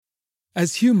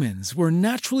As humans, we're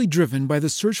naturally driven by the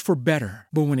search for better.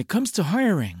 But when it comes to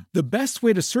hiring, the best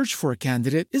way to search for a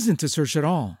candidate isn't to search at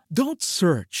all. Don't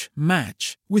search,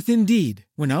 match with Indeed.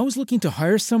 When I was looking to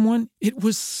hire someone, it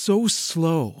was so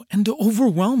slow and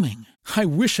overwhelming. I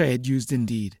wish I had used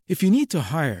Indeed. If you need to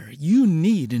hire, you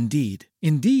need Indeed.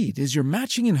 Indeed is your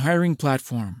matching and hiring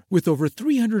platform with over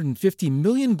 350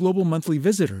 million global monthly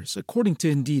visitors, according to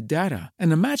Indeed data,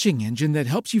 and a matching engine that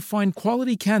helps you find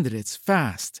quality candidates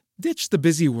fast. Ditch the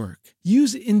busy work.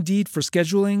 Use Indeed for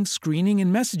scheduling, screening,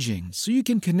 and messaging so you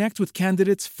can connect with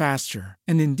candidates faster.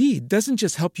 And Indeed doesn't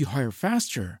just help you hire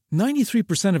faster.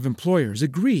 93% of employers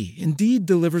agree Indeed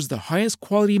delivers the highest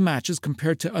quality matches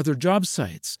compared to other job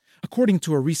sites, according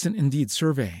to a recent Indeed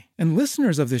survey. And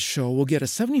listeners of this show will get a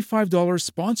 $75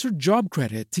 sponsored job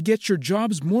credit to get your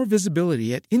jobs more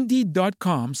visibility at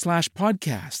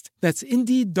Indeed.com/podcast. That's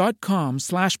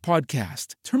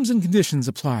Indeed.com/podcast. Terms and conditions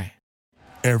apply.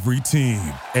 Every team,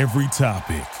 every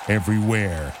topic,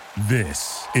 everywhere.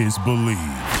 This is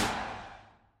Believe.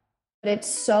 It's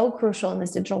so crucial in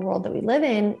this digital world that we live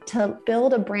in to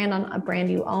build a brand on a brand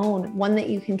you own, one that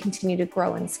you can continue to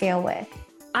grow and scale with.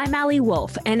 I'm Allie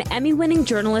Wolf, an Emmy-winning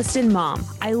journalist and mom.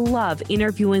 I love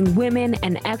interviewing women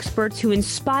and experts who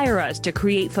inspire us to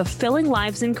create fulfilling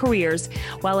lives and careers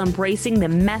while embracing the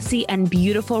messy and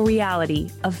beautiful reality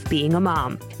of being a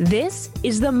mom. This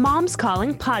is the Moms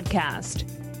Calling podcast.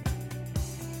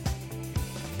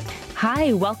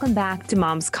 Hi, welcome back to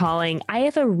Moms Calling. I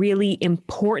have a really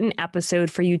important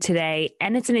episode for you today,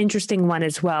 and it's an interesting one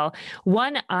as well.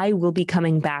 One I will be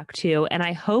coming back to, and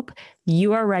I hope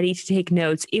you are ready to take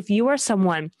notes. If you are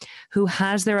someone who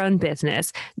has their own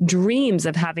business, dreams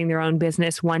of having their own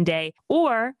business one day,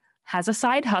 or has a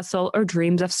side hustle or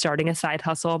dreams of starting a side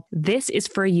hustle, this is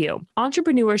for you.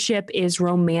 Entrepreneurship is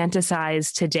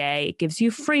romanticized today. It gives you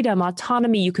freedom,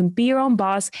 autonomy. You can be your own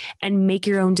boss and make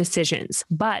your own decisions.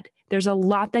 But there's a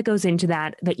lot that goes into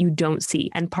that you don't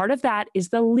see. And part of that is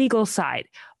the legal side.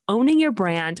 Owning your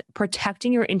brand,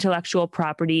 protecting your intellectual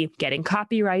property, getting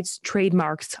copyrights,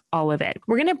 trademarks, all of it.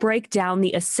 We're going to break down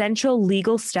the essential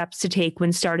legal steps to take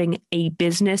when starting a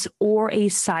business or a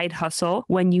side hustle,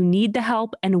 when you need the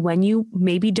help and when you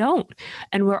maybe don't.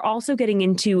 And we're also getting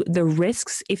into the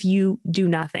risks if you do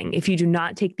nothing, if you do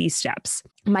not take these steps.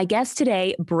 My guest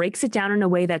today breaks it down in a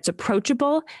way that's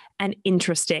approachable and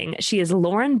interesting. She is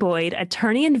Lauren Boyd,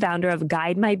 attorney and founder of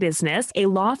Guide My Business, a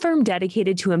law firm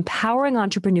dedicated to empowering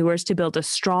entrepreneurs to build a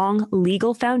strong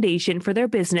legal foundation for their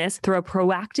business through a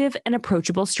proactive and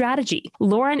approachable strategy.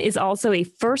 Lauren is also a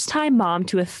first-time mom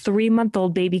to a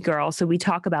 3-month-old baby girl. So we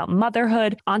talk about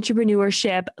motherhood,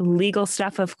 entrepreneurship, legal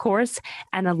stuff, of course,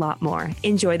 and a lot more.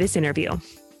 Enjoy this interview.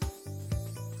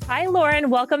 Hi,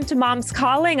 Lauren. Welcome to Moms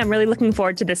Calling. I'm really looking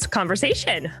forward to this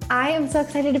conversation. I am so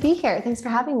excited to be here. Thanks for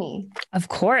having me. Of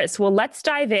course. Well, let's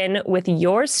dive in with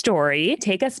your story.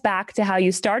 Take us back to how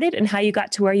you started and how you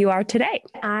got to where you are today.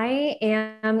 I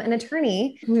am an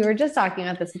attorney. We were just talking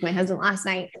about this with my husband last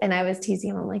night, and I was teasing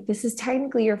him. I'm like, this is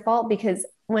technically your fault, because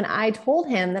when I told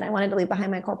him that I wanted to leave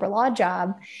behind my corporate law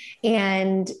job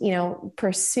and,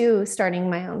 pursue starting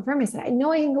my own firm, I said, I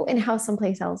know I can go in-house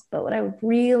someplace else, but what I would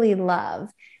really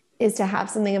love is to have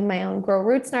something of my own, grow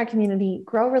roots in our community,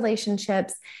 grow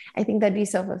relationships. I think that'd be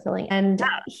so fulfilling. And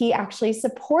he actually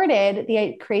supported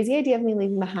the crazy idea of me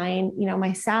leaving behind,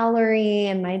 my salary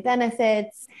and my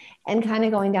benefits and kind of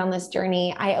going down this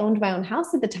journey. I owned my own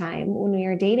house at the time when we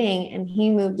were dating, and he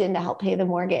moved in to help pay the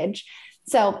mortgage.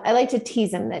 So I like to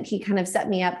tease him that he kind of set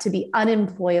me up to be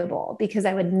unemployable, because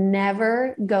I would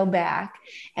never go back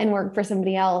and work for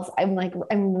somebody else.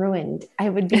 I'm ruined. I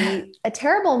would be a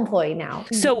terrible employee now.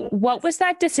 So what was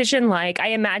that decision like? I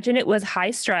imagine it was high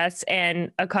stress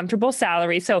and a comfortable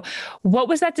salary. So what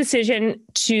was that decision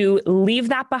to leave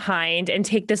that behind and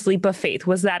take this leap of faith?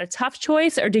 Was that a tough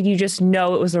choice, or did you just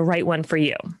know it was the right one for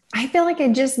you? I feel like I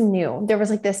just knew. There was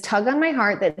like this tug on my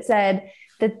heart that said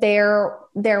that there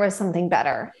was something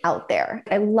better out there.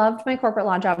 I loved my corporate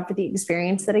law job for the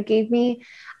experience that it gave me.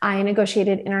 I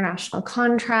negotiated international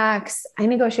contracts. I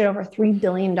negotiated over $3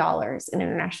 billion in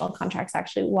international contracts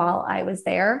actually while I was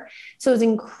there. So it was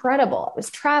incredible. I was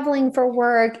traveling for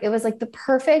work. It was like the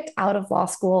perfect out of law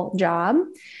school job.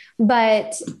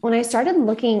 But when I started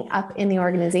looking up in the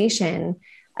organization,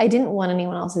 I didn't want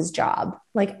anyone else's job.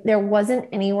 Like, there wasn't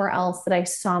anywhere else that I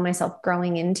saw myself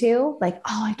growing into. Like,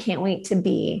 oh, I can't wait to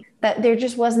be that. There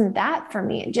just wasn't that for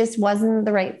me. It just wasn't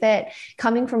the right fit.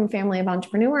 Coming from a family of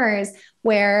entrepreneurs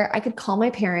where I could call my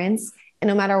parents, and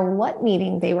no matter what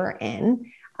meeting they were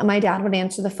in, my dad would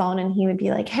answer the phone and he would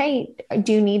be like, "Hey,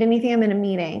 do you need anything? I'm in a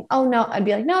meeting." "Oh, no." I'd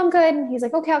be like, "No, I'm good." And he's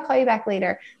like, "Okay, I'll call you back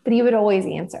later." But he would always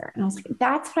answer. And I was like,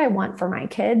 that's what I want for my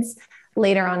kids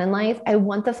later on in life. I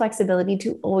want the flexibility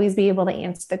to always be able to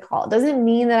answer the call. It doesn't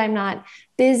mean that I'm not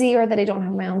busy or that I don't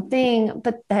have my own thing,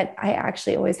 but that I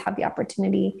actually always have the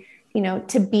opportunity,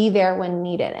 to be there when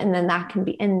needed. And then that can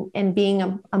be, and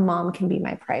being a mom can be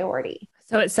my priority.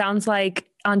 So it sounds like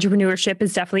entrepreneurship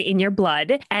is definitely in your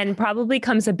blood and probably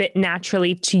comes a bit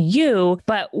naturally to you.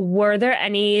 But were there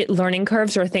any learning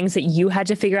curves or things that you had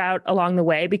to figure out along the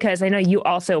way? Because I know you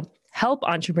also help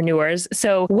entrepreneurs.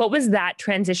 So what was that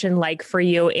transition like for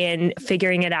you in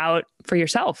figuring it out for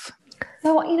yourself?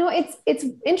 So, it's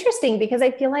interesting because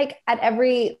I feel like at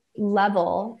every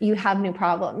level you have new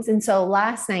problems. And so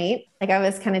last night, like I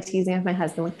was kind of teasing with my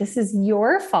husband, like, this is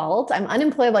your fault. I'm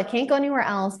unemployable. I can't go anywhere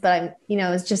else, but I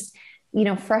was just,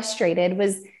 frustrated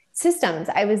was systems.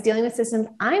 I was dealing with systems.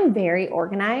 I'm very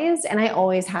organized and I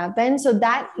always have been. So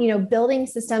that, building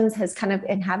systems has kind of,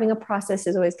 and having a process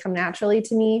has always come naturally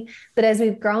to me. But as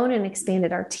we've grown and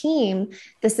expanded our team,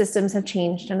 the systems have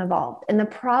changed and evolved and the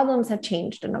problems have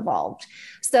changed and evolved.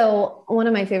 So one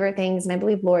of my favorite things, and I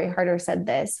believe Lori Harder said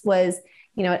this, was,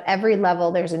 at every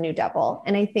level, there's a new devil.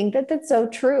 And I think that that's so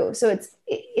true. So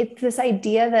it's this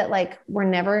idea that like, we're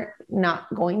never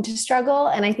not going to struggle.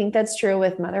 And I think that's true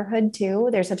with motherhood too.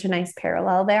 There's such a nice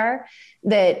parallel there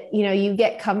that, you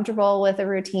get comfortable with a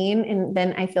routine. And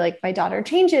then I feel like my daughter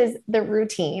changes the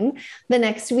routine the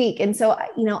next week. And so,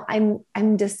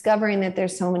 I'm discovering that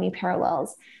there's so many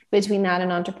parallels between that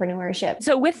and entrepreneurship.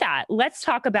 So with that, let's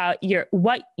talk about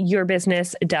what your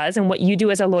business does and what you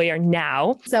do as a lawyer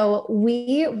now. So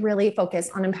we really focus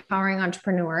on empowering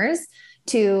entrepreneurs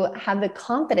to have the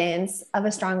confidence of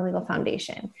a strong legal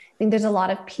foundation. I think there's a lot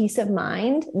of peace of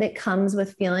mind that comes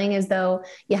with feeling as though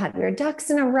you have your ducks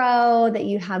in a row, that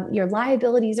you have your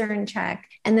liabilities are in check.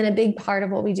 And then a big part of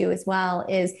what we do as well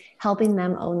is helping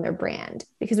them own their brand,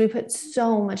 because we put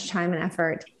so much time and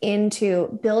effort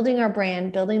into building our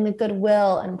brand, building the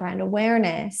goodwill and brand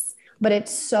awareness. But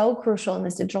it's so crucial in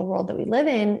this digital world that we live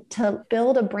in to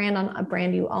build a brand on a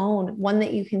brand you own, one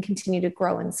that you can continue to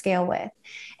grow and scale with.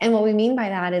 And what we mean by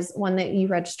that is one that you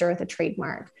register with a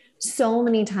trademark. So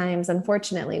many times,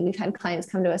 unfortunately, we've had clients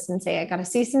come to us and say, "I got a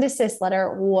cease and desist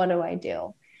letter. What do I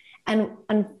do?" And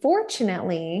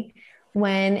unfortunately,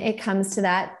 when it comes to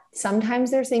that, sometimes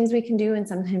there's things we can do and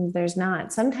sometimes there's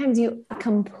not. Sometimes you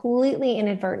completely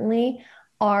inadvertently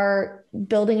are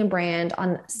building a brand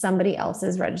on somebody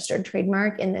else's registered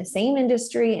trademark in the same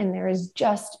industry, and there is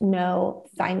just no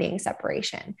finding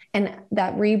separation. And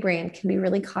that rebrand can be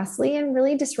really costly and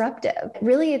really disruptive.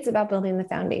 Really, it's about building the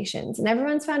foundations, and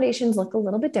everyone's foundations look a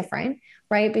little bit different,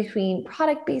 right? Between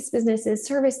product-based businesses,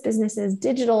 service businesses,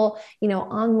 digital,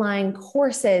 online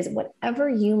courses, whatever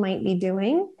you might be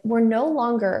doing, we're no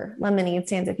longer lemonade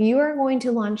stands. If you are going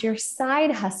to launch your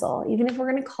side hustle, even if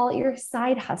we're going to call it your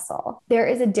side hustle, there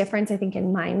is a difference, I think,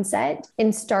 in mindset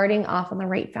in starting off on the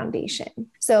right foundation.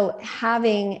 So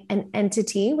having an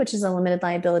entity, which is a limited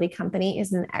liability company,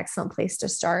 is an excellent place to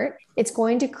start. It's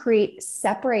going to create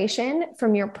separation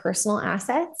from your personal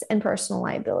assets and personal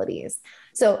liabilities.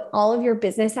 So all of your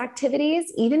business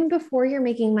activities, even before you're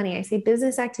making money, I say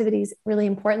business activities really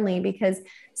importantly, because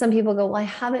some people go, "Well, I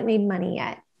haven't made money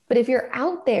yet." But if you're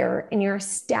out there and you're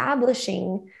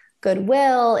establishing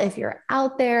goodwill, if you're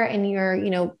out there and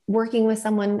you're, working with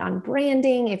someone on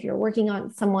branding, if you're working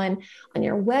on someone on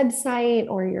your website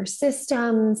or your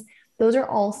systems, those are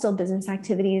all still business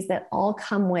activities that all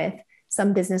come with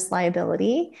some business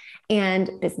liability and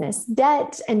business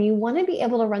debt. And you want to be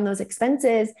able to run those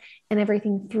expenses and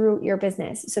everything through your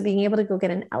business. So being able to go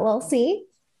get an LLC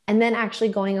and then actually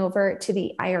going over to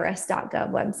the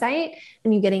irs.gov website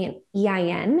and you getting an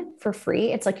EIN for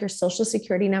free. It's like your social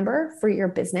security number for your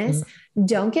business.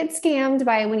 Don't get scammed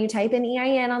by when you type in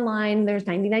EIN online, there's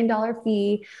 $99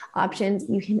 fee options.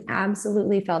 You can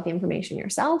absolutely fill out the information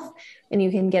yourself and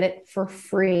you can get it for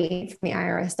free from the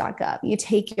irs.gov. You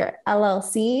take your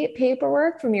LLC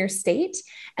paperwork from your state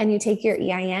and you take your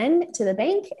EIN to the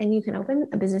bank and you can open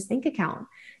a business bank account.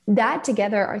 That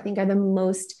together, I think, are the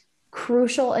most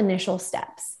crucial initial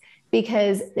steps,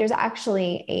 because there's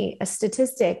actually a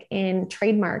statistic in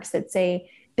trademarks that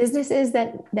say businesses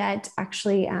that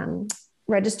actually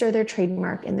register their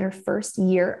trademark in their first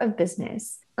year of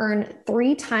business earn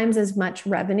 3 times as much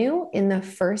revenue in the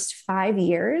first 5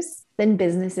 years than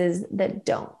businesses that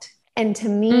don't. And to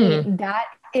me, that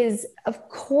is, of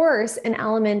course, an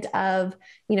element of,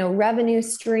 revenue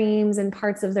streams and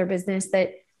parts of their business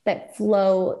that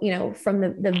flow, from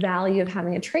the value of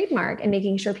having a trademark and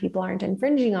making sure people aren't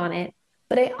infringing on it.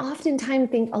 But I oftentimes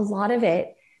think a lot of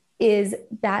it is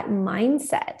that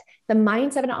mindset, the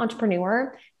mindset of an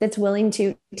entrepreneur that's willing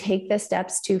to take the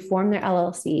steps to form their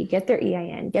LLC, get their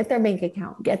EIN, get their bank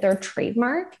account, get their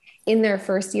trademark in their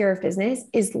first year of business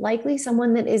is likely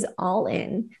someone that is all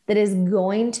in, that is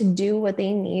going to do what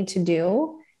they need to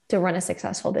do to run a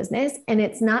successful business. And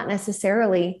it's not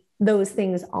necessarily those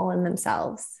things all in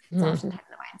themselves. It's oftentimes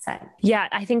the mindset. Yeah,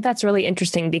 I think that's really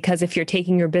interesting because if you're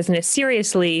taking your business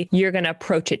seriously, you're going to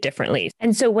approach it differently.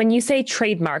 And so when you say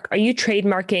trademark, are you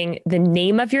trademarking the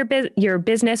name of your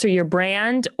business or your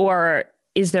brand, or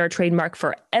is there a trademark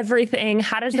for everything?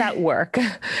 How does that work?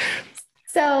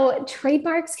 So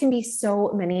trademarks can be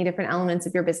so many different elements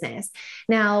of your business.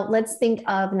 Now let's think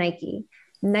of Nike.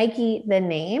 Nike, the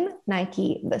name,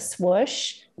 Nike, the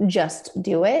swoosh, Just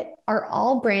Do It are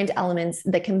all brand elements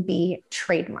that can be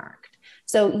trademarked.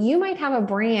 So you might have a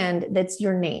brand that's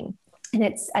your name and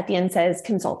it's at the end says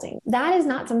consulting. That is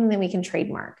not something that we can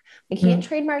trademark. We can't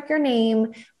trademark your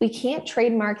name. We can't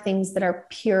trademark things that are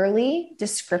purely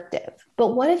descriptive. But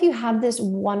what if you have this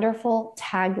wonderful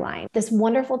tagline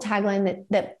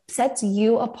that sets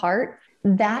you apart?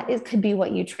 That could be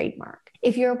what you trademark.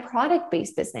 If you're a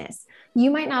product-based business, you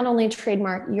might not only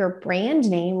trademark your brand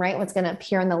name, right? What's going to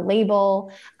appear on the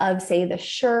label of, say, the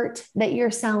shirt that you're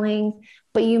selling,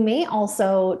 but you may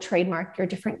also trademark your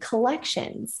different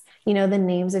collections, the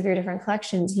names of your different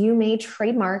collections. You may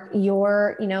trademark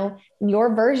your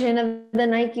version of the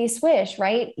Nike swoosh,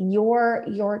 right? Your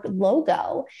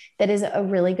logo that is a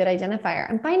really good identifier.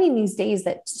 I'm finding these days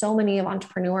that so many of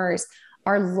entrepreneurs,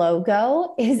 our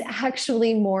logo is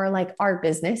actually more like our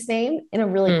business name in a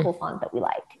really cool font that we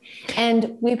like.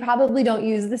 And we probably don't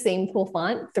use the same cool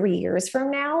font 3 years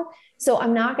from now. So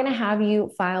I'm not going to have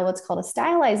you file what's called a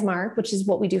stylized mark, which is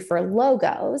what we do for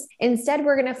logos. Instead,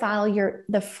 we're going to file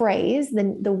the phrase,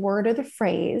 the word or the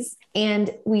phrase,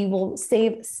 and we will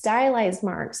save stylized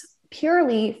marks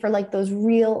purely for like those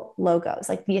real logos,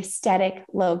 like the aesthetic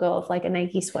logo of like a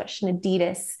Nike swoosh, an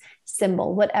Adidas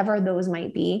symbol, whatever those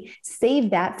might be. Save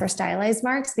that for stylized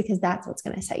marks because that's what's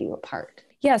going to set you apart.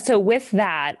 Yeah. So with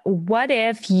that, what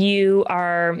if you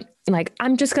are like,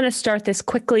 I'm just going to start this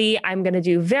quickly. I'm going to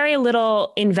do very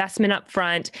little investment up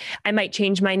front. I might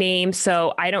change my name,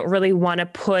 so I don't really want to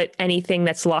put anything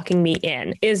that's locking me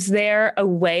in. Is there a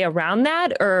way around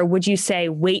that? Or would you say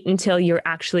wait until you're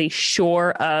actually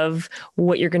sure of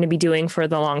what you're going to be doing for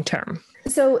the long term?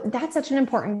 So that's such an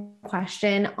important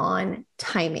question on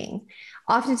timing.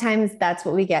 Oftentimes that's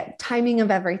what we get, timing of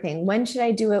everything. When should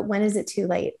I do it? When is it too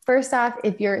late? First off,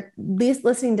 if you're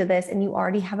listening to this and you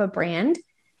already have a brand,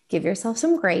 give yourself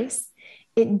some grace.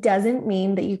 It doesn't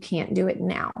mean that you can't do it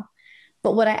now.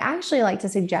 But what I actually like to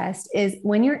suggest is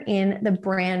when you're in the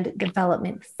brand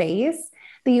development phase,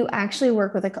 that you actually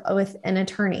work with an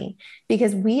attorney,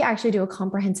 because we actually do a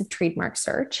comprehensive trademark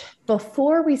search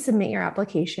before we submit your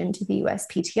application to the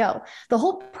USPTO. The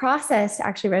whole process to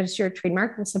actually register a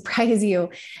trademark will surprise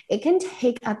you. It can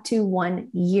take up to 1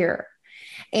 year.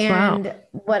 And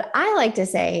what I like to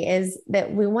say is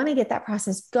that we want to get that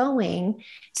process going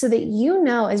so that,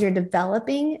 as you're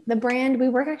developing the brand, we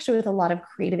work actually with a lot of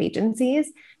creative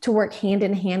agencies to work hand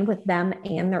in hand with them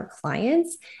and their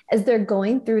clients as they're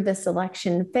going through the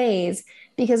selection phase.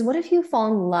 Because what if you fall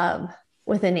in love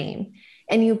with a name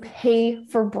and you pay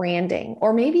for branding,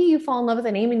 or maybe you fall in love with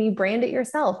a name and you brand it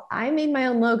yourself? I made my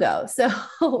own logo. So,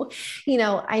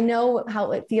 I know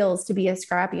how it feels to be a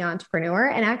scrappy entrepreneur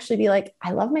and actually be like,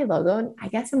 I love my logo and I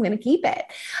guess I'm going to keep it.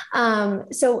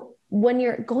 So when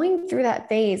you're going through that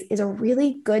phase is a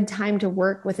really good time to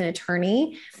work with an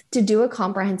attorney to do a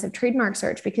comprehensive trademark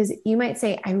search, because you might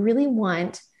say, I really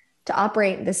want to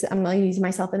operate this. I'm going to use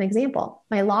myself as an example,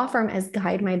 my law firm as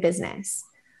Guide My Business.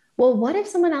 Well, what if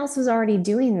someone else was already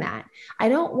doing that? I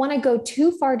don't want to go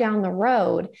too far down the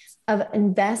road of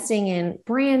investing in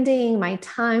branding, my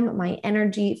time, my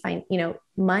energy,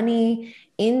 money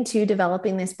into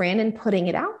developing this brand and putting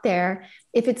it out there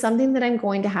if it's something that I'm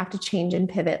going to have to change and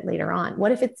pivot later on.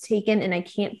 What if it's taken and I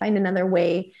can't find another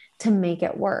way to make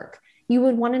it work? You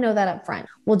would want to know that up front.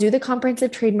 We'll do the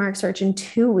comprehensive trademark search in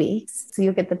 2 weeks. So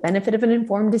you'll get the benefit of an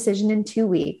informed decision in 2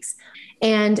 weeks.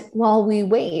 And while we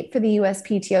wait for the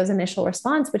USPTO's initial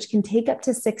response, which can take up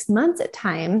to 6 months at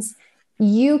times,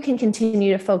 you can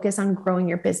continue to focus on growing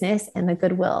your business and the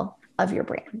goodwill of your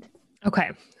brand.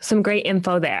 Okay. Some great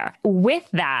info there. With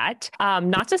that,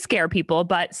 not to scare people,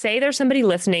 but say there's somebody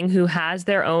listening who has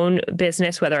their own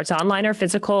business, whether it's online or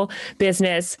physical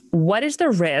business. What is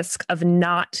the risk of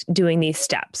not doing these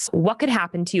steps? What could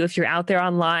happen to you if you're out there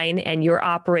online and you're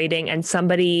operating and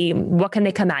what can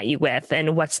they come at you with,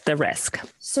 and what's the risk?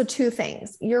 So 2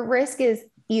 things. Your risk is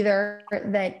either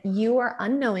that you are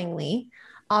unknowingly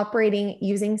operating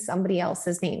using somebody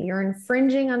else's name. You're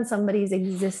infringing on somebody's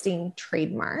existing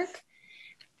trademark.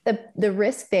 The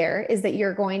risk there is that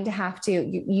you're going to have to,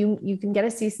 you can get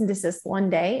a cease and desist one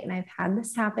day. And I've had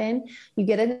this happen. You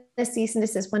get a cease and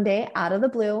desist one day out of the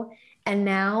blue. And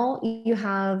now you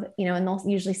have, and they'll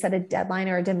usually set a deadline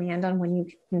or a demand on when you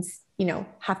can,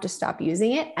 have to stop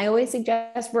using it. I always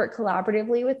suggest work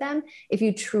collaboratively with them. If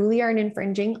you truly are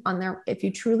infringing on their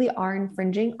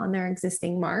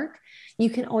existing mark, you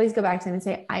can always go back to them and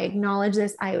say, I acknowledge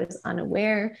this. I was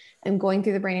unaware. I'm going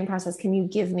through the branding process. Can you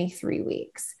give me 3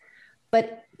 weeks?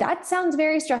 But that sounds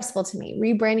very stressful to me.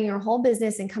 Rebranding your whole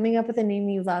business and coming up with a name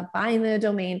you love, buying the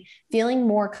domain, feeling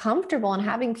more comfortable and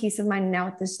having peace of mind now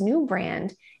with this new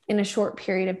brand in a short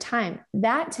period of time.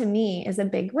 That to me is a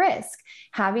big risk,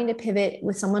 having to pivot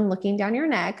with someone looking down your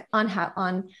neck on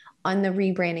the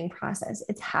rebranding process.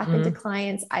 It's happened to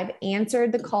clients. I've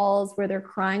answered the calls where they're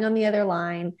crying on the other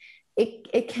line.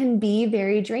 It can be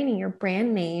very draining. Your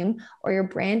brand name or your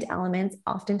brand elements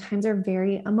oftentimes are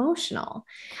very emotional.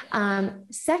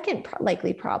 Second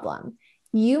likely problem,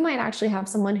 you might actually have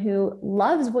someone who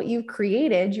loves what you've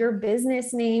created, your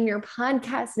business name, your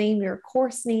podcast name, your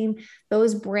course name,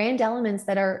 those brand elements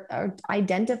that are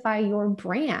identify your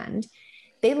brand.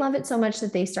 They love it so much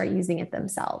that they start using it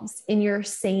themselves in your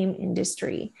same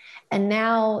industry. And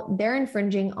now they're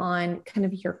infringing on kind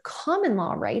of your common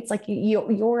law rights, like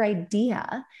your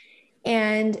idea.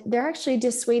 And they're actually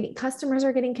dissuading. Customers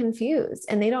are getting confused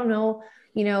and they don't know,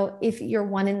 if you're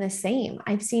one and the same.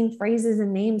 I've seen phrases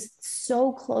and names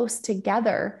so close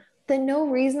together that no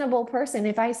reasonable person,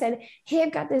 if I said, hey,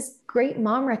 I've got this great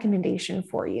mom recommendation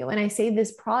for you, and I say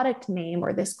this product name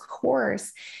or this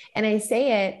course, and I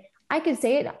say it, I could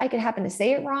happen to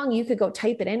say it wrong. You could go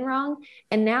type it in wrong.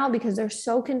 And now, because they're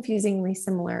so confusingly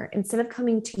similar, instead of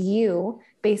coming to you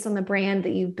based on the brand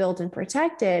that you've built and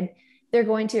protected, they're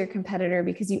going to your competitor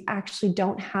because you actually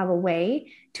don't have a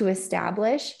way to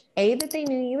establish that they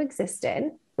knew you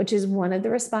existed, which is one of the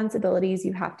responsibilities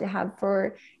you have to have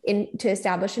to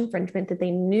establish infringement, that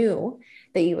they knew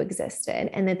that you existed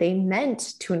and that they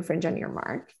meant to infringe on your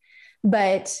mark.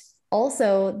 But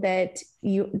also that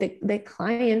the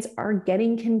clients are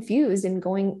getting confused and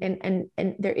going and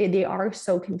they are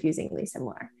so confusingly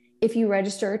similar. If you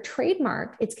register a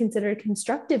trademark, it's considered a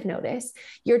constructive notice.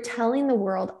 You're telling the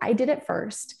world, I did it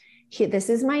first. This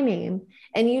is my name.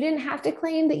 And you didn't have to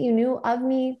claim that you knew of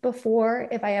me before.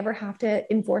 If I ever have to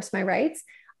enforce my rights,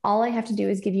 all I have to do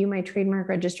is give you my trademark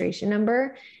registration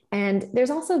number. And there's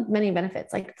also many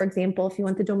benefits. Like, for example, if you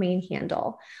want the domain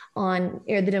handle or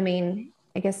the domain,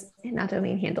 I guess not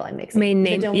domain handle, I'm mixing domain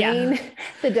name,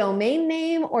 the domain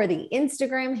name or the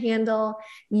Instagram handle,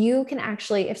 you can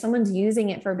actually, if someone's using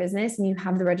it for business and you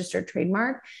have the registered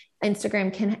trademark,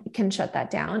 Instagram can shut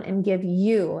that down and give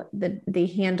you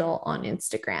the handle on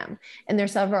Instagram. And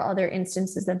there's several other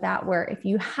instances of that where if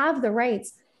you have the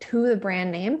rights to the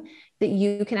brand name, that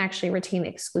you can actually retain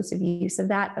exclusive use of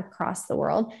that across the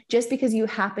world. Just because you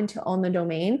happen to own the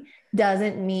domain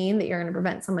doesn't mean that you're going to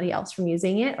prevent somebody else from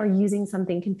using it or using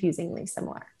something confusingly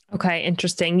similar. Okay,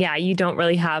 interesting. Yeah, you don't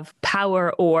really have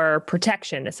power or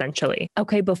protection, essentially.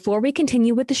 Okay, before we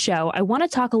continue with the show, I want to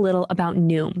talk a little about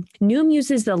Noom. Noom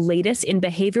uses the latest in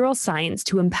behavioral science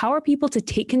to empower people to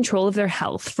take control of their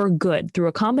health for good through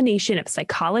a combination of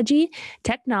psychology,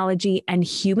 technology, and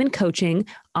human coaching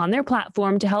on their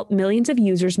platform to help millions of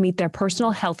users meet their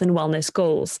personal health and wellness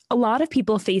goals. A lot of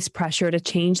people face pressure to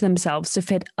change themselves to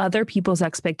fit other people's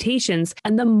expectations,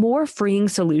 and the more freeing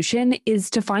solution is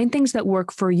to find things that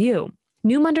work for you.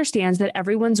 Noom understands that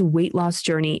everyone's weight loss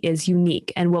journey is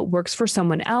unique, and what works for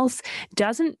someone else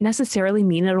doesn't necessarily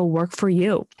mean it'll work for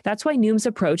you. That's why Noom's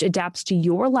approach adapts to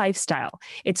your lifestyle.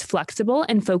 It's flexible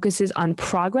and focuses on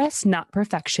progress, not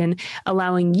perfection,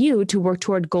 allowing you to work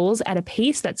toward goals at a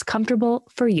pace that's comfortable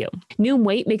for you. Noom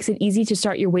Weight makes it easy to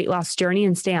start your weight loss journey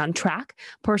and stay on track.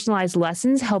 Personalized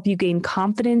lessons help you gain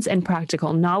confidence and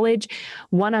practical knowledge.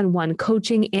 One-on-one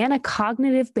coaching and a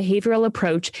cognitive behavioral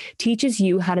approach teaches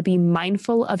you how to be mindful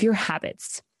of your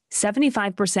habits.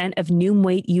 75% of Noom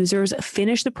Weight users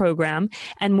finish the program,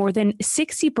 and more than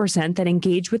 60% that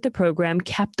engage with the program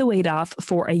kept the weight off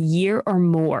for a year or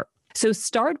more. So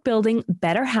start building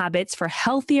better habits for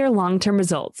healthier long-term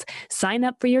results. Sign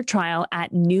up for your trial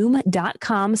at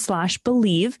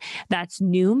Noom.com/believe. That's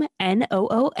Noom,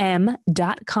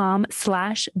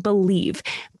 NOOM.com/believe.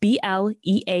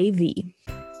 BLEAV.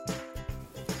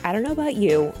 I don't know about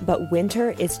you, but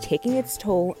winter is taking its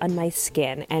toll on my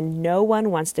skin and no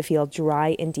one wants to feel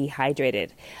dry and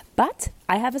dehydrated. But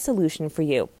I have a solution for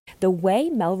you. The Way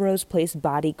Melrose Place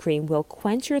Body Cream will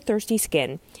quench your thirsty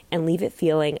skin and leave it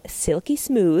feeling silky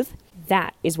smooth.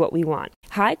 That is what we want.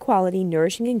 High quality,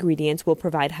 nourishing ingredients will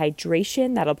provide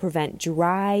hydration that'll prevent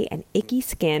dry and icky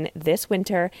skin this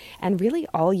winter and really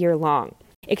all year long.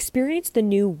 Experience the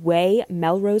new Way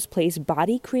Melrose Place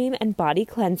Body Cream and Body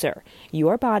Cleanser.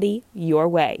 Your body, your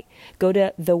way. Go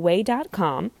to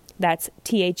theway.com, that's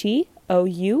THEOUAI.com,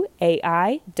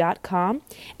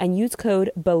 and use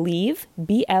code BELIEVE,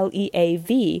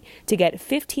 BLEAV, to get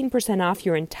 15% off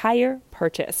your entire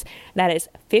purchase. That is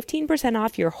 15%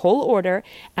 off your whole order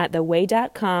at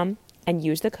theway.com and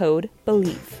use the code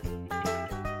BELIEVE.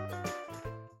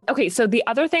 Okay, so the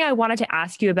other thing I wanted to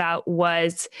ask you about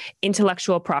was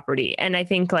intellectual property. And I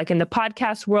think like in the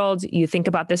podcast world, you think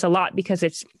about this a lot because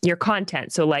it's your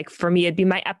content. So like for me, it'd be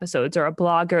my episodes, or a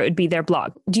blog, or it'd be their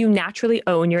blog. Do you naturally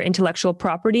own your intellectual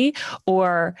property,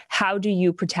 or how do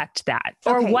you protect that?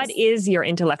 Or what is your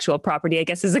intellectual property, I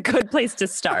guess, is a good place to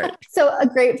start. So a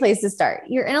great place to start.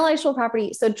 Your intellectual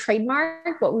property. So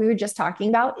trademark, what we were just talking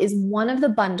about, is one of the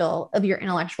bundle of your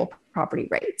intellectual property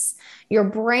rights. Your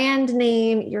brand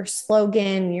name, your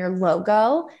slogan, your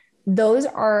logo, those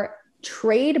are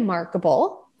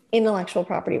trademarkable intellectual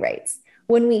property rights.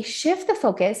 When we shift the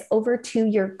focus over to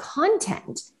your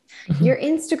content, your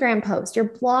Instagram post, your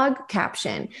blog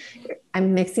caption,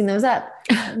 I'm mixing those up.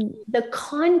 The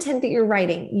content that you're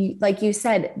writing, like you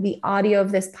said, the audio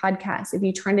of this podcast, if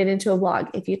you turned it into a blog,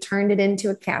 if you turned it into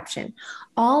a caption,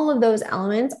 all of those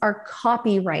elements are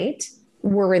copyright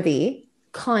worthy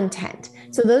content.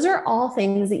 So those are all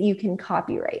things that you can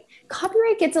copyright.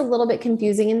 Copyright gets a little bit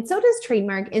confusing, and so does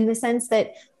trademark, in the sense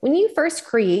that when you first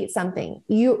create something,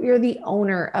 you're the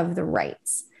owner of the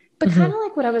rights. But kind of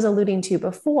like what I was alluding to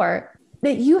before,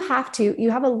 that you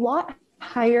have a lot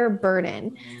higher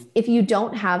burden if you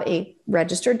don't have a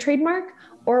registered trademark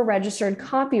or a registered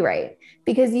copyright,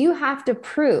 because you have to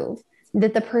prove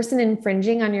that the person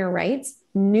infringing on your rights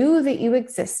knew that you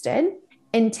existed,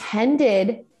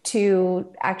 intended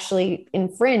to actually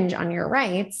infringe on your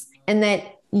rights, and that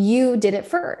you did it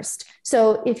first.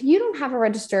 So if you don't have a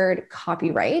registered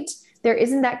copyright, there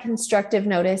isn't that constructive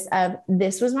notice of,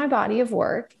 this was my body of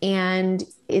work, and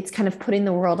it's kind of putting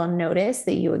the world on notice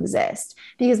that you exist.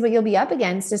 Because what you'll be up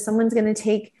against is someone's going to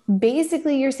take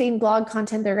basically your same blog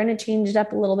content, they're going to change it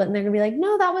up a little bit, and they're going to be like,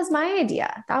 no, that was my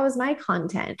idea. That was my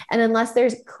content. And unless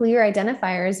there's clear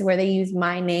identifiers where they use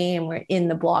my name or in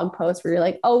the blog post where you're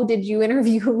like, oh, did you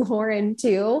interview Lauren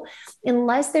too?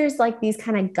 Unless there's like these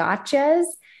kind of gotchas,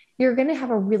 you're going to have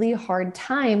a really hard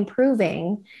time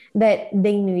proving that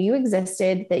they knew you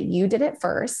existed, that you did it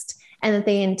first, and that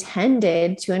they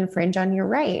intended to infringe on your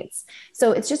rights.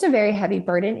 So it's just a very heavy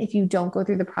burden if you don't go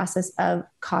through the process of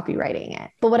copywriting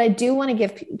it. But what I do want to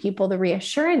give people the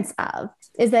reassurance of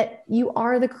is that you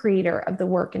are the creator of the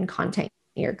work and content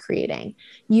you're creating.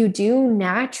 You do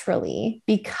naturally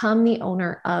become the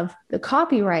owner of the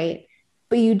copyright,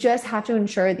 but you just have to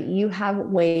ensure that you have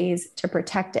ways to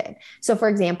protect it. So for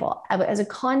example, as a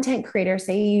content creator,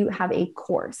 say you have a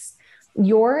course,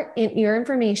 your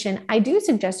information, I do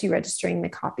suggest you registering the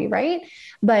copyright,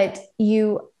 but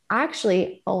you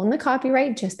actually own the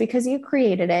copyright just because you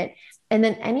created it. And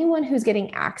then anyone who's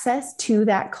getting access to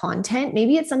that content,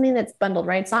 maybe it's something that's bundled,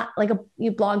 right? It's not like a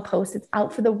blog post, it's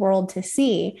out for the world to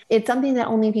see. It's something that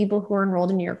only people who are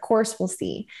enrolled in your course will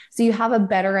see. So you have a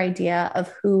better idea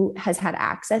of who has had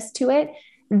access to it.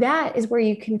 That is where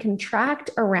you can contract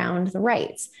around the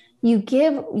rights. You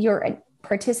give your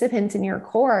participants in your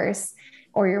course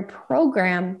or your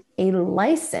program a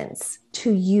license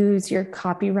to use your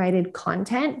copyrighted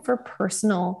content for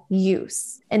personal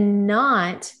use, and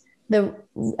not the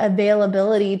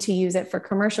availability to use it for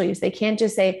commercial use. They can't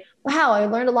just say, wow, I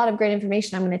learned a lot of great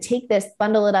information, I'm going to take this,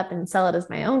 bundle it up, and sell it as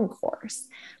my own course.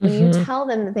 When you tell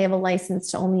them that they have a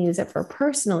license to only use it for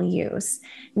personal use,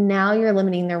 now you're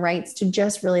limiting their rights to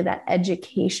just really that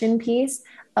education piece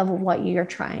of what you're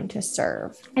trying to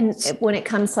serve. And when it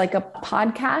comes to like a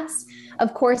podcast,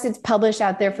 of course, it's published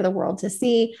out there for the world to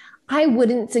see. I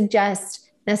wouldn't suggest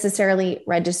necessarily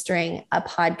registering a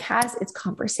podcast. It's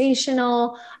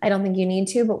conversational. I don't think you need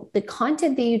to, but the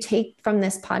content that you take from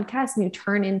this podcast and you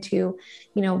turn into,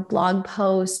 blog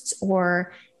posts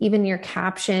or even your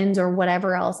captions or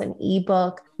whatever else, an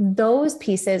ebook, those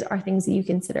pieces are things that you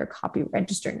consider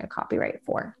registering a copyright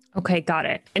for. Okay, got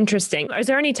it. Interesting. Is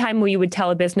there any time where you would tell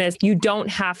a business you don't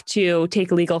have to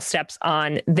take legal steps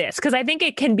on this? Because I think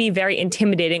it can be very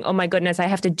intimidating. Oh my goodness, I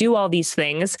have to do all these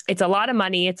things. It's a lot of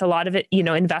money. It's a lot of it,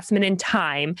 investment in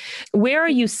time. Where are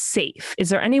you safe? Is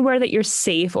there anywhere that you're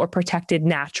safe or protected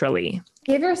naturally?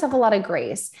 Give yourself a lot of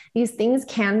grace. These things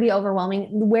can be overwhelming.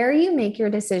 Where you make your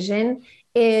decision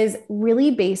is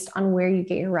really based on where you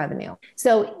get your revenue.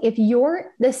 So if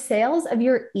the sales of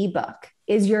your ebook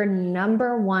is your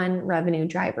number one revenue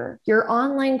driver, your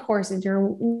online course is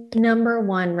your number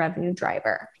one revenue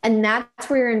driver. And that's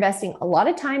where you're investing a lot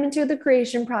of time into the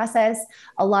creation process,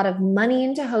 a lot of money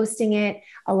into hosting it,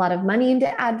 a lot of money into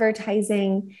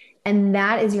advertising. And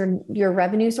that is your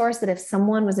revenue source that if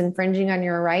someone was infringing on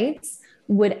your rights,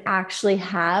 would actually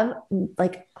have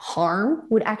harm,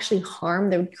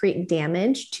 that would create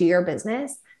damage to your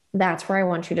business. That's where I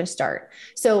want you to start.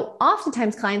 So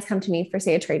oftentimes clients come to me for,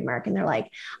 say, a trademark, and they're like,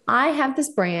 I have this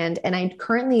brand and I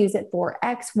currently use it for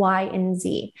X, Y, and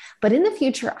Z. But in the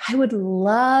future, I would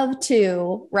love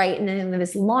to, right? And then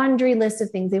this laundry list of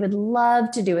things they would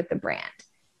love to do with the brand.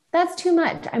 That's too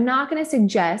much. I'm not going to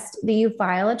suggest that you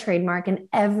file a trademark in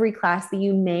every class that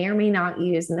you may or may not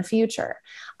use in the future.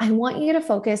 I want you to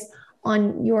focus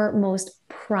on your most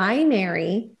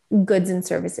primary goods and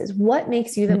services. What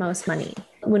makes you the most money?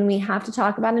 When we have to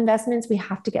talk about investments, we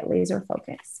have to get laser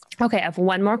focused. Okay, I have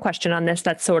one more question on this.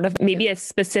 That's sort of maybe a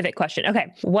specific question.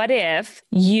 Okay, what if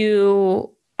you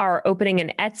are opening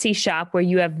an Etsy shop where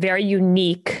you have very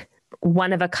unique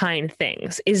one-of-a-kind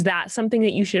things? Is that something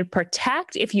that you should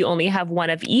protect if you only have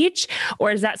one of each? Or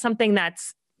is that something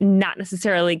that's not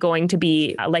necessarily going to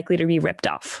be likely to be ripped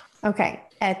off? Okay,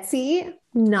 Etsy,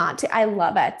 I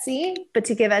love Etsy, but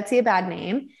to give Etsy a bad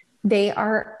name, they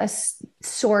are a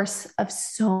source of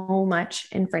so much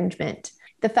infringement.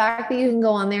 The fact that you can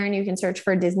go on there and you can search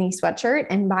for a Disney sweatshirt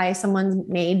and buy someone's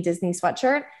made Disney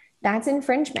sweatshirt, that's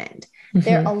infringement. Mm-hmm.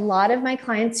 There are a lot of my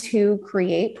clients who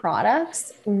create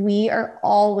products. We are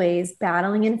always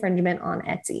battling infringement on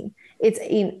Etsy. It's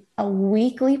a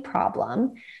weekly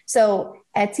problem. So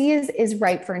Etsy is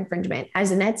ripe for infringement.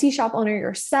 As an Etsy shop owner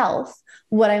yourself,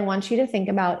 what I want you to think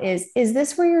about is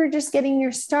this where you're just getting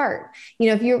your start?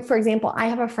 If you, for example, I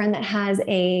have a friend that has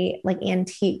a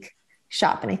antique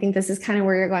shop. And I think this is kind of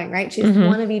where you're going, right? She's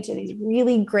one of each of these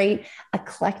really great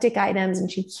eclectic items,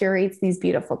 and she curates these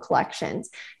beautiful collections.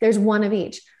 There's one of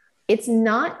each. It's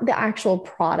not the actual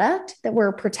product that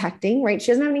we're protecting, right?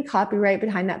 She doesn't have any copyright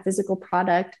behind that physical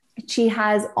product.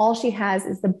 All she has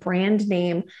is the brand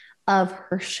name of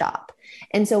her shop.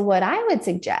 And so what I would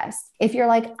suggest, if you're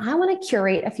like, I want to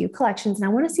curate a few collections and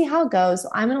I want to see how it goes, so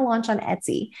I'm going to launch on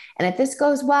Etsy. And if this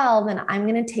goes well, then I'm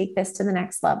going to take this to the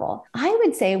next level. I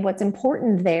would say what's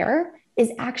important there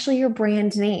is actually your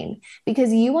brand name,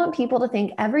 because you want people to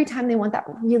think every time they want that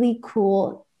really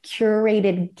cool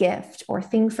curated gift or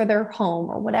thing for their home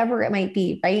or whatever it might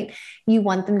be, right? You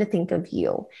want them to think of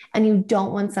you, and you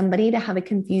don't want somebody to have a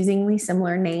confusingly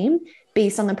similar name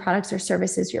based on the products or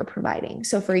services you're providing.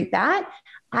 So for that,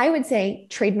 I would say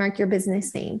trademark your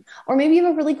business name, or maybe you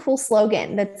have a really cool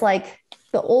slogan that's like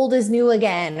the old is new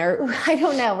again, or I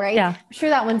don't know, right? Yeah. I'm sure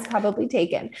that one's probably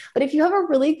taken. But if you have a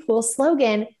really cool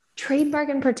slogan, trademark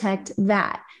and protect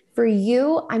that. For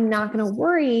you, I'm not going to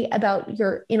worry about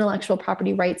your intellectual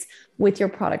property rights with your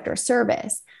product or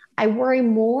service. I worry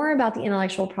more about the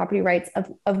intellectual property rights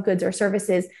of goods or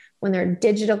services when they're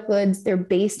digital goods. They're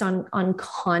based on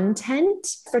content.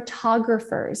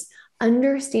 Photographers,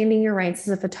 understanding your rights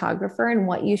as a photographer and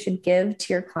what you should give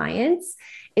to your clients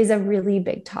is a really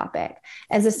big topic.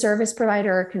 As a service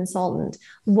provider or consultant,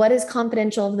 what is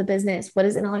confidential of the business? What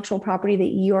is intellectual property that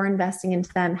you're investing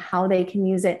into them, how they can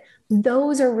use it?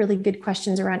 Those are really good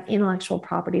questions around intellectual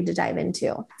property to dive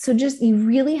into. So you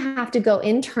really have to go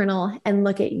internal and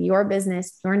look at your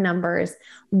business, your numbers,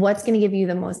 what's going to give you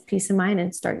the most peace of mind,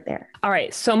 and start there. All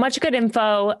right. So much good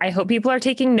info. I hope people are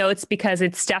taking notes, because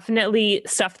it's definitely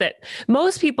stuff that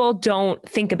most people don't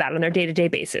think about on their day-to-day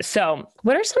basis. So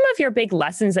what are some of your big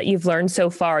lessons that you've learned so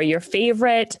far? Your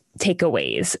favorite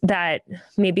takeaways that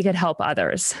maybe could help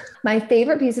others? My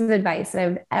favorite piece of advice that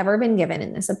I've ever been given,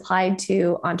 and this applied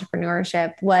to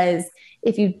entrepreneurship, was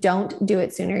if you don't do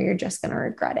it sooner, you're just going to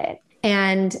regret it.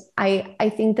 And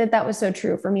I think that was so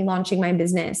true for me launching my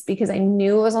business, because I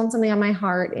knew it was on something on my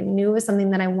heart and knew it was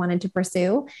something that I wanted to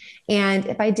pursue. And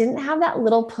if I didn't have that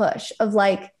little push of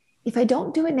if I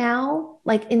don't do it now,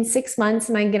 in 6 months,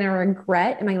 am I going to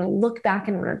regret? Am I going to look back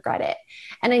and regret it?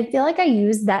 And I feel like I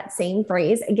use that same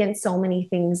phrase against so many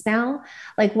things now.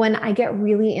 When I get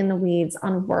really in the weeds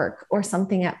on work or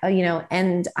something,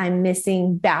 and I'm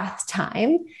missing bath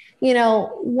time,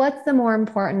 what's the more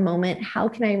important moment? How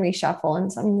can I reshuffle?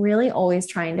 And so I'm really always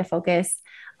trying to focus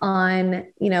on,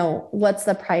 what's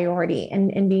the priority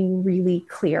and being really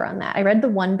clear on that. I read The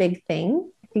One Big Thing.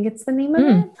 I think it's the name of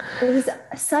it. It was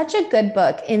such a good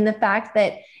book in the fact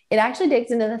that it actually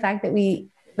digs into the fact that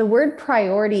the word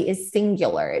priority is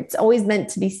singular. It's always meant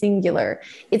to be singular.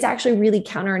 It's actually really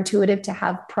counterintuitive to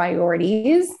have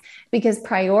priorities because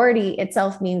priority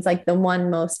itself means like the one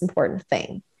most important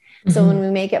thing. So when we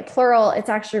make it plural, it's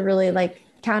actually really like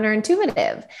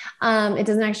counterintuitive. It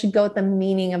doesn't actually go with the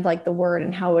meaning of like the word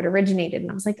and how it originated.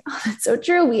 And I was like, oh, that's so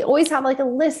true. We always have like a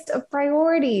list of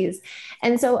priorities.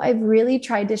 And so I've really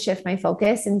tried to shift my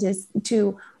focus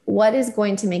into what is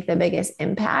going to make the biggest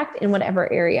impact in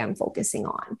whatever area I'm focusing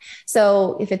on.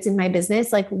 So if it's in my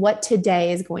business, like what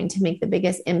today is going to make the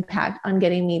biggest impact on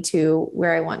getting me to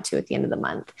where I want to at the end of the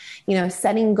month.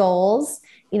 Setting goals,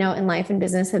 in life and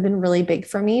business have been really big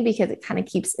for me because it kind of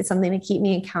it's something to keep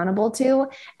me accountable to.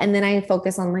 And then I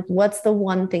focus on like, what's the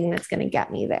one thing that's going to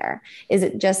get me there? Is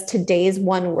it just today's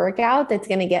one workout that's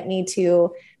going to get me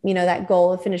to, that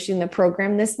goal of finishing the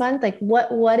program this month? Like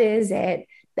what is it?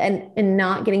 And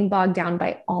not getting bogged down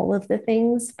by all of the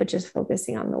things, but just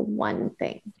focusing on the one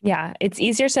thing. Yeah, it's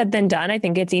easier said than done. I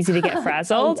think it's easy to get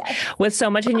frazzled with so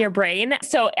much in your brain.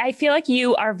 So I feel like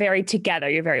you are very together.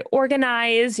 You're very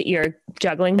organized. You're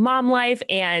juggling mom life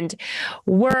and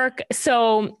work.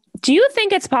 So do you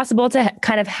think it's possible to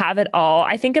kind of have it all?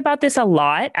 I think about this a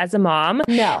lot as a mom.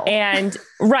 No. And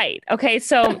right. Okay.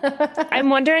 So I'm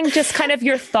wondering just kind of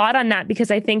your thought on that,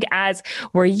 because I think as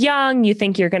we're young, you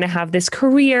think you're going to have this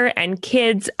career and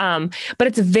kids, but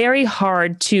it's very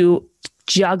hard to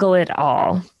juggle it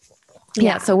all.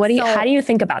 Yeah. So how do you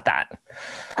think about that?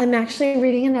 I'm actually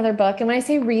reading another book. And when I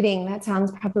say reading, that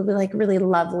sounds probably like really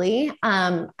lovely.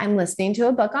 I'm listening to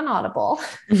a book on Audible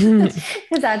because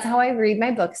that's how I read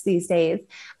my books these days,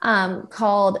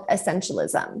 called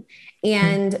Essentialism.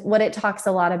 And what it talks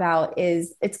a lot about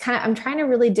is I'm trying to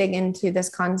really dig into this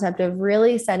concept of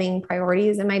really setting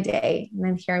priorities in my day. And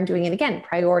then here I'm doing it again,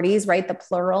 priorities, right? The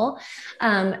plural,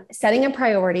 setting a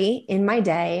priority in my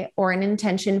day or an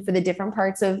intention for the different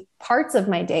parts of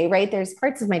my day, right? There's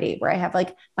parts of my day where I have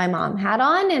like my mom hat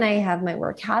on and I have my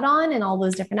work hat on and all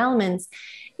those different elements,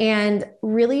 and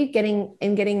really getting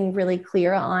really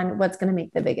clear on what's going to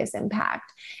make the biggest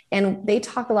impact. And they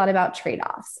talk a lot about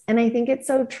trade-offs. And I think it's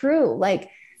so true. Like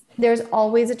there's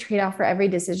always a trade-off for every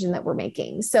decision that we're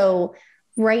making. So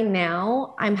right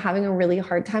now I'm having a really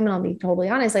hard time, and I'll be totally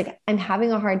honest, like I'm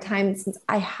having a hard time since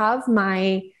I have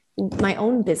my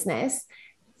own business.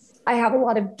 I have a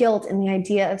lot of guilt in the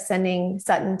idea of sending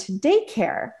Sutton to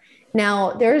daycare.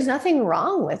 Now, there's nothing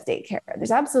wrong with daycare.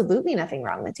 There's absolutely nothing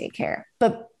wrong with daycare.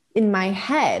 But in my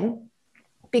head,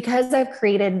 because I've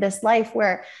created this life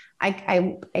where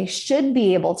I should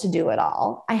be able to do it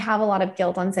all, I have a lot of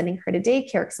guilt on sending her to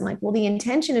daycare because I'm like, well, the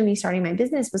intention of me starting my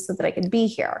business was so that I could be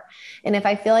here. And if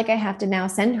I feel like I have to now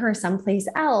send her someplace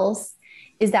else,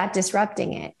 is that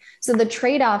disrupting it? So the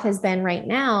trade-off has been right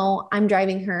now, I'm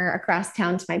driving her across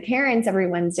town to my parents every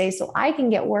Wednesday so I can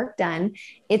get work done.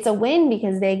 It's a win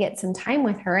because they get some time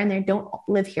with her and they don't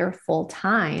live here full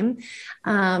time.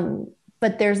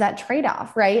 But there's that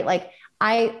trade-off, right? Like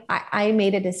I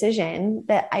made a decision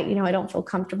that I don't feel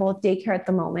comfortable with daycare at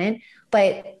the moment,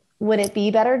 but would it be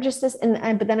better just this?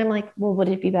 But then I'm like, well, would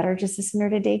it be better just to send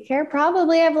her to daycare?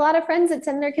 Probably. I have a lot of friends that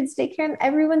send their kids to daycare and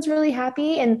everyone's really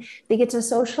happy and they get to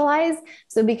socialize.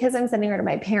 So because I'm sending her to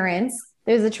my parents,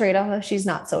 there's a trade-off if she's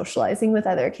not socializing with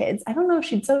other kids. I don't know if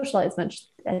she'd socialize much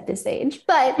at this age,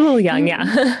 but young,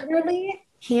 yeah. Literally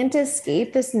can't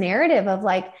escape this narrative of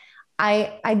like,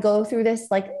 I go through this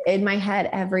like in my head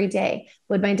every day.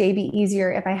 Would my day be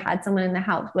easier if I had someone in the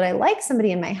house? Would I like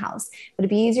somebody in my house? Would it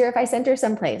be easier if I sent her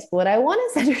someplace? Would I want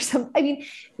to send her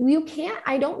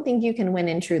I don't think you can win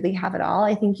and truly have it all.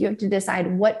 I think you have to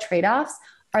decide what trade-offs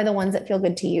are the ones that feel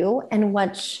good to you and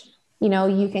which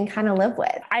you can kind of live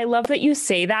with. I love that you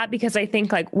say that because I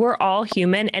think like we're all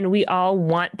human and we all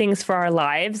want things for our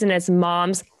lives. And as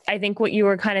moms, I think what you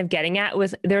were kind of getting at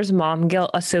was there's mom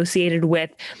guilt associated with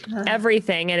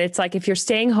everything. And it's like, if you're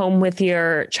staying home with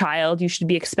your child, you should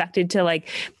be expected to like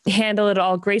handle it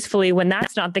all gracefully when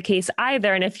that's not the case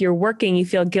either. And if you're working, you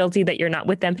feel guilty that you're not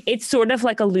with them. It's sort of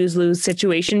like a lose-lose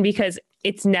situation because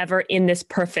it's never in this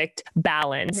perfect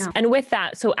balance. Yeah. And with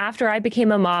that, so after I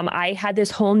became a mom, I had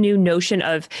this whole new notion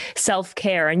of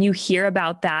self-care, and you hear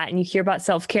about that and you hear about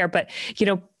self-care, but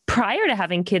prior to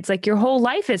having kids, like your whole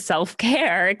life is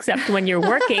self-care, except when you're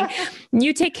working,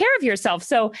 you take care of yourself.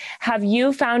 So have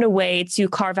you found a way to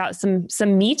carve out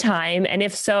some me time? And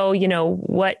if so,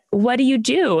 what do you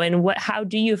do? And how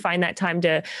do you find that time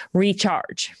to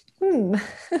recharge?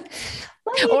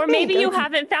 Or maybe you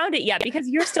haven't found it yet because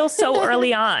you're still so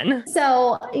early on.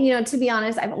 So, to be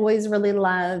honest, I've always really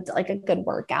loved like a good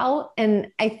workout. And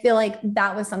I feel like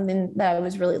that was something that I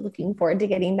was really looking forward to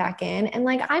getting back in. And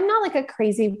like, I'm not like a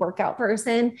crazy workout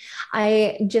person.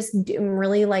 I just am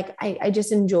really like, I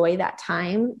just enjoy that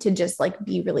time to just like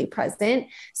be really present.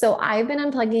 So I've been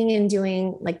unplugging and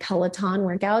doing like Peloton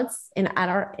workouts in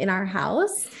our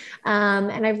house.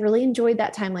 And I've really enjoyed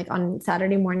that time. Like on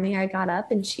Saturday morning, I got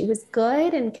up and she was good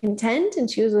and content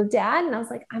and she was with dad. And I was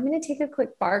like, I'm going to take a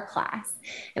quick barre class.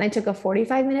 And I took a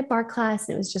 45-minute barre class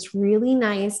and it was just really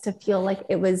nice to feel like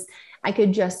I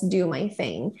could just do my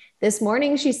thing. This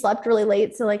morning, she slept really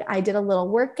late. So like I did a little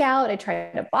workout. I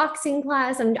tried a boxing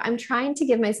class. I'm trying to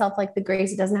give myself like the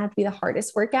grace. It doesn't have to be the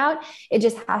hardest workout. It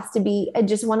just has to be, I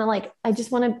just want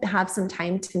to have some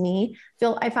time to me.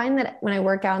 I find that when I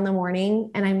work out in the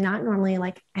morning and I'm not normally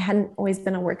I hadn't always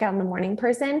been a workout in the morning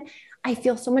person, I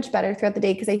feel so much better throughout the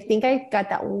day because I think I got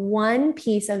that one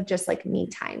piece of just like me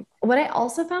time. What I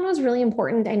also found was really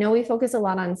important. I know we focus a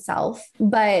lot on self,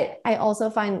 but I also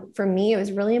find for me, it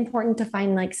was really important to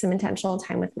find like some intentional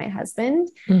time with my husband.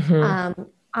 Mm-hmm.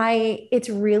 It's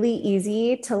really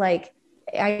easy to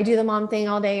I do the mom thing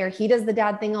all day, or he does the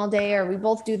dad thing all day, or we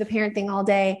both do the parent thing all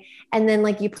day. And then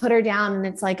you put her down and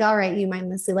it's like, all right, you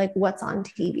mindlessly what's on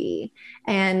TV.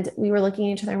 And we were looking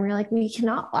at each other and we were like, we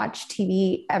cannot watch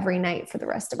TV every night for the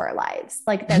rest of our lives.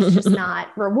 That's just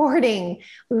not rewarding.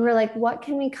 We were like, what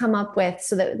can we come up with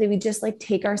so that we just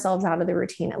take ourselves out of the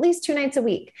routine at least 2 nights a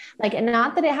week? And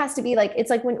not that it has to be it's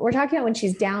like when we're talking about when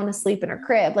she's down asleep in her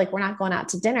crib, we're not going out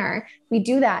to dinner. We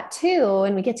do that too.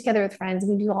 And we get together with friends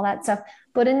and we do all that stuff.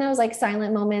 But in those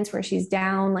silent moments where she's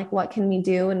down, what can we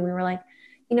do? And we were like,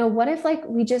 what if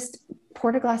we just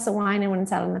poured a glass of wine and went and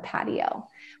sat on the patio?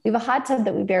 We have a hot tub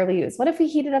that we barely use. What if we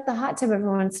heated up the hot tub every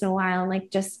once in a while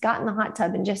and just got in the hot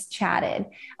tub and just chatted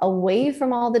away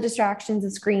from all the distractions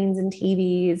of screens and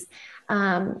TVs?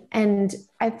 And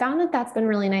I found that that's been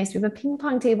really nice. We have a ping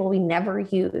pong table we never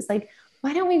use.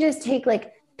 Why don't we just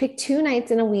pick 2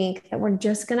 nights in a week that we're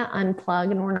just going to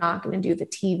unplug and we're not going to do the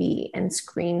TV and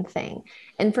screen thing.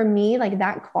 And for me,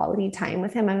 that quality time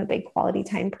with him, I'm a big quality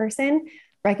time person,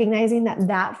 recognizing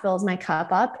that fills my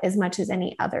cup up as much as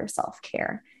any other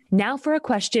self-care. Now for a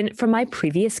question from my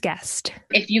previous guest.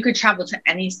 If you could travel to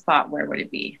any spot, where would it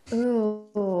be?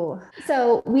 Ooh.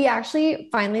 So we actually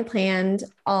finally planned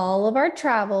all of our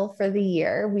travel for the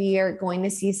year. We are going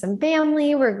to see some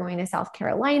family. We're going to South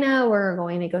Carolina. We're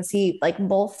going to go see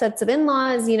both sets of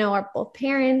in-laws, our both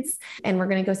parents, and we're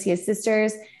going to go see his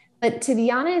sisters. But to be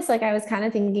honest, I was kind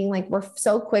of thinking we're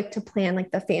so quick to plan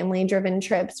the family driven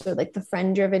trips or the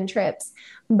friend driven trips,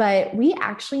 but we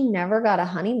actually never got a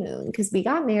honeymoon because we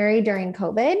got married during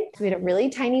COVID. We had a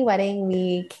really tiny wedding.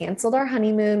 We canceled our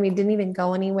honeymoon. We didn't even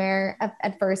go anywhere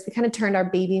at first. We kind of turned our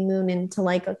baby moon into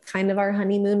a kind of our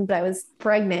honeymoon, but I was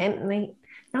pregnant and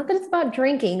not that it's about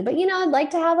drinking, but I'd like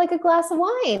to have a glass of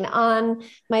wine on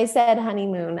my said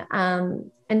honeymoon.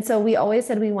 And so we always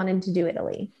said we wanted to do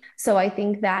Italy. So I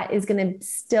think that is going to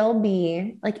still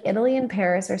be Italy and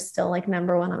Paris are still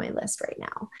number one on my list right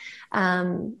now.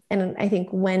 And I think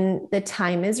when the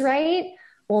time is right,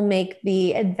 we'll make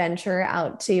the adventure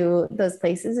out to those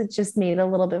places. It just made it a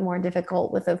little bit more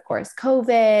difficult with, of course,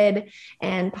 COVID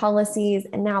and policies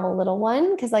and now a little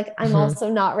one. Cause I'm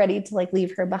also not ready to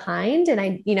leave her behind.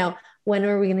 And when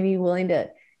are we going to be willing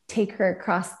to take her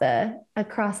across the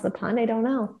pond? I don't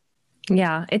know.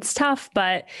 Yeah, it's tough,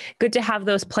 but good to have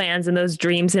those plans and those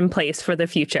dreams in place for the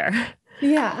future.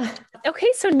 Yeah.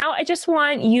 Okay, so now I just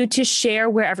want you to share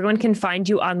where everyone can find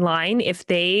you online if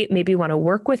they maybe want to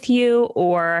work with you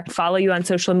or follow you on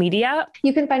social media.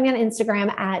 You can find me on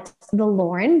Instagram at the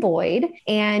Lauren Boyd,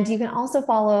 and you can also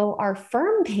follow our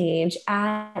firm page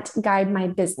at Guide My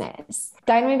Business.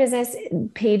 Guide My Business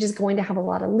page is going to have a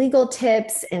lot of legal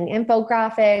tips and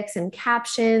infographics and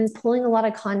captions, pulling a lot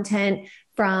of content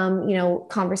from,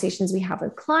 conversations we have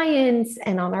with clients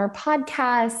and on our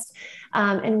podcast.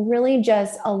 And really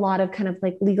just a lot of kind of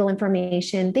legal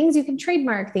information, things you can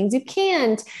trademark, things you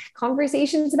can't,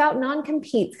 conversations about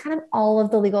non-competes, kind of all of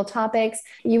the legal topics.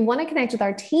 You want to connect with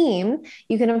our team.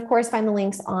 You can, of course, find the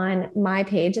links on my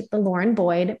page at the Lauren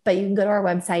Boyd, but you can go to our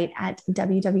website at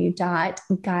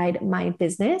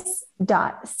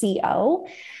www.guidemybusiness.co.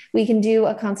 We can do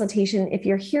a consultation if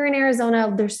you're here in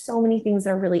Arizona. There's so many things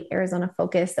that are really Arizona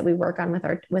focused that we work on with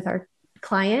our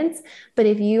clients. But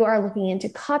if you are looking into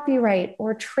copyright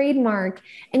or trademark,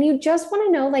 and you just want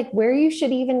to know like where you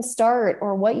should even start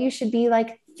or what you should be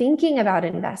like thinking about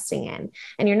investing in,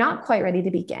 and you're not quite ready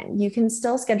to begin, you can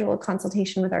still schedule a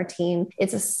consultation with our team.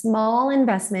 It's a small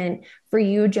investment for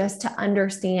you just to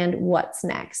understand what's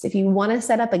next. If you want to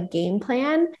set up a game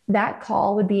plan, that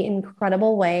call would be an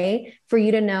incredible way for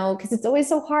you to know, because it's always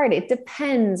so hard. It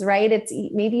depends, right? It's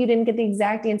maybe you didn't get the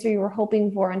exact answer you were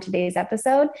hoping for on today's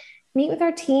episode. Meet with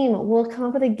our team. We'll come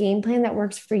up with a game plan that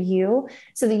works for you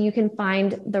so that you can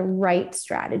find the right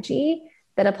strategy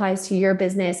that applies to your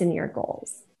business and your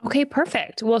goals. Okay,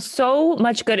 perfect. Well, so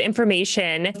much good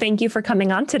information. Thank you for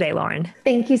coming on today, Lauren.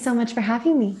 Thank you so much for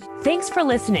having me. Thanks for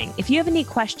listening. If you have any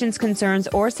questions, concerns,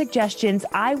 or suggestions,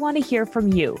 I want to hear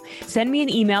from you. Send me an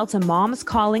email to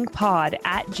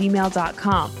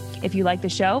momscallingpod@gmail.com. If you like the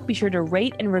show, be sure to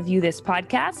rate and review this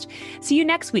podcast. See you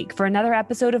next week for another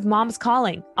episode of Moms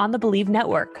Calling on the Believe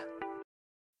Network.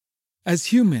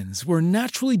 As humans, we're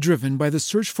naturally driven by the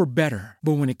search for better.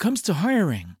 But when it comes to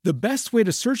hiring, the best way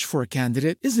to search for a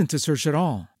candidate isn't to search at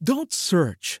all. Don't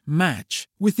search, match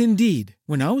with Indeed.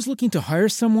 When I was looking to hire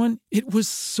someone, it was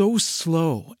so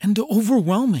slow and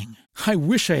overwhelming. I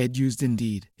wish I had used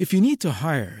Indeed. If you need to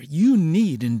hire, you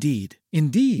need Indeed.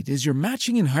 Indeed is your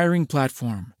matching and hiring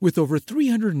platform with over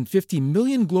 350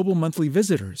 million global monthly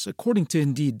visitors, according to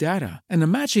Indeed data, and a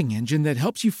matching engine that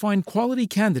helps you find quality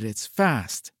candidates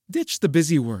fast. Ditch the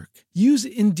busy work. Use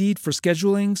Indeed for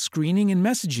scheduling, screening, and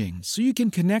messaging so you can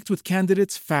connect with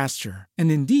candidates faster. And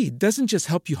Indeed doesn't just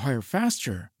help you hire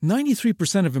faster.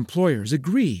 93% of employers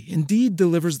agree Indeed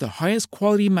delivers the highest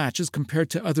quality matches compared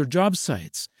to other job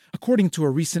sites, according to a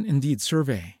recent Indeed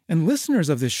survey. And listeners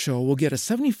of this show will get a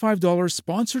 $75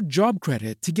 sponsored job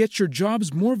credit to get your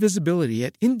jobs more visibility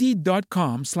at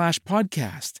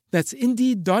Indeed.com/podcast. That's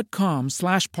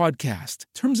Indeed.com/podcast.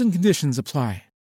 Terms and conditions apply.